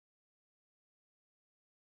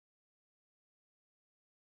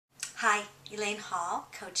Hi, Elaine Hall,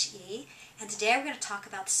 Coach E, and today we're going to talk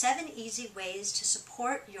about 7 easy ways to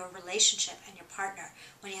support your relationship and your partner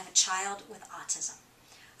when you have a child with autism.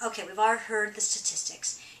 Okay, we've already heard the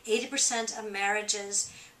statistics. 80% of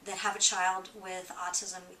marriages that have a child with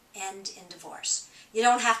autism end in divorce. You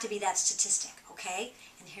don't have to be that statistic, okay?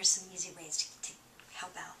 And here's some easy ways to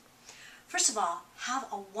help out. First of all, have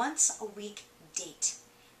a once-a-week date.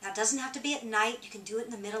 Now, it doesn't have to be at night. You can do it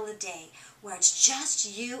in the middle of the day where it's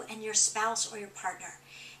just you and your spouse or your partner.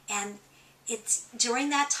 And it's during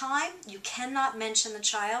that time, you cannot mention the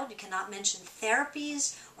child. You cannot mention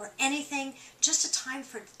therapies or anything. Just a time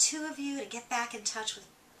for the two of you to get back in touch with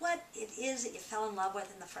what it is that you fell in love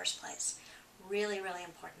with in the first place. Really, really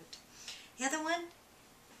important. The other one,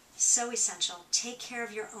 so essential. Take care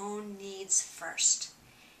of your own needs first.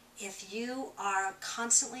 If you are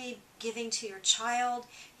constantly giving to your child,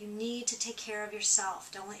 you need to take care of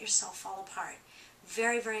yourself. Don't let yourself fall apart.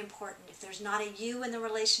 Very, very important. If there's not a you in the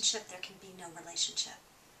relationship, there can be no relationship.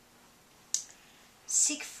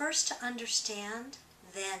 Seek first to understand,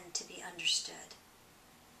 then to be understood.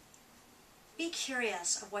 Be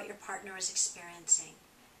curious of what your partner is experiencing.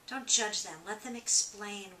 Don't judge them. Let them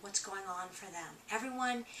explain what's going on for them.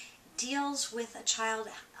 Everyone deals with a child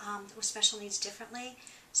with special needs differently.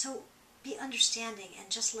 So be understanding and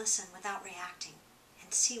just listen without reacting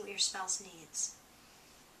and see what your spouse needs.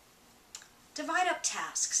 Divide up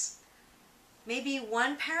tasks. Maybe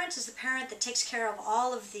one parent is the parent that takes care of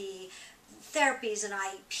all of the therapies and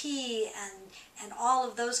IEP and all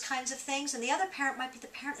of those kinds of things, and the other parent might be the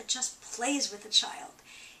parent that just plays with the child.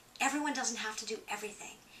 Everyone doesn't have to do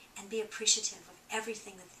everything, and be appreciative of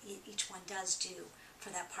everything that each one does do for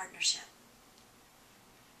that partnership.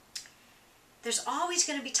 There's always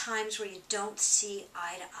going to be times where you don't see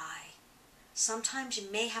eye to eye. Sometimes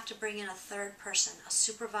you may have to bring in a third person, a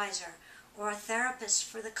supervisor, or a therapist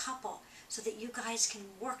for the couple so that you guys can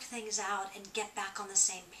work things out and get back on the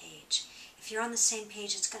same page. If you're on the same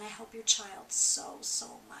page, it's going to help your child so,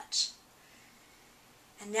 so much.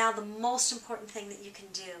 And now the most important thing that you can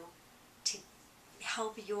do to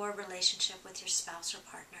help your relationship with your spouse or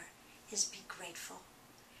partner is be grateful.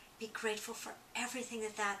 Be grateful for everything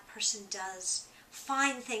that that person does.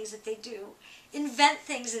 Find things that they do. Invent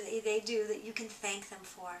things that they do that you can thank them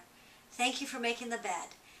for. Thank you for making the bed.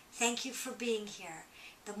 Thank you for being here.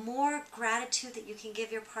 The more gratitude that you can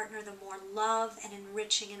give your partner, the more love and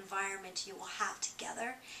enriching environment you will have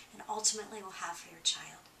together and ultimately will have for your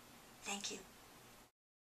child. Thank you.